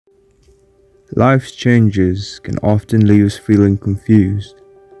Life's changes can often leave us feeling confused.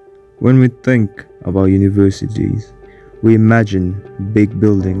 When we think about universities, we imagine big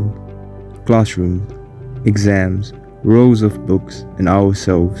buildings, classrooms, exams, rows of books, and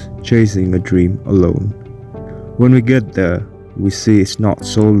ourselves chasing a dream alone. When we get there, we see it's not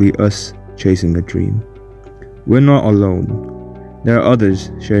solely us chasing a dream. We're not alone. There are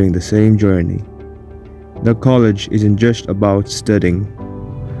others sharing the same journey. The college isn't just about studying.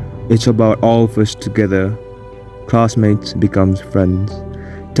 It's about all of us together. Classmates becomes friends,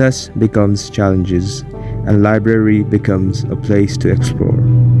 tests becomes challenges, and library becomes a place to explore.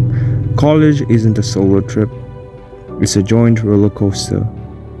 College isn't a solo trip, it's a joint roller coaster.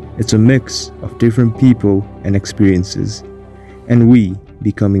 It's a mix of different people and experiences, and we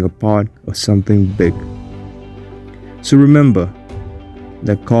becoming a part of something big. So remember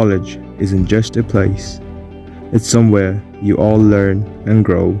that college isn't just a place, it's somewhere you all learn and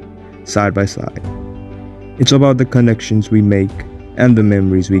grow side by side. It's about the connections we make and the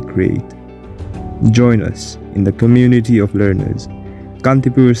memories we create. Join us in the community of learners,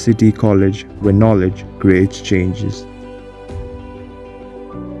 Kantipur City College, where knowledge creates changes.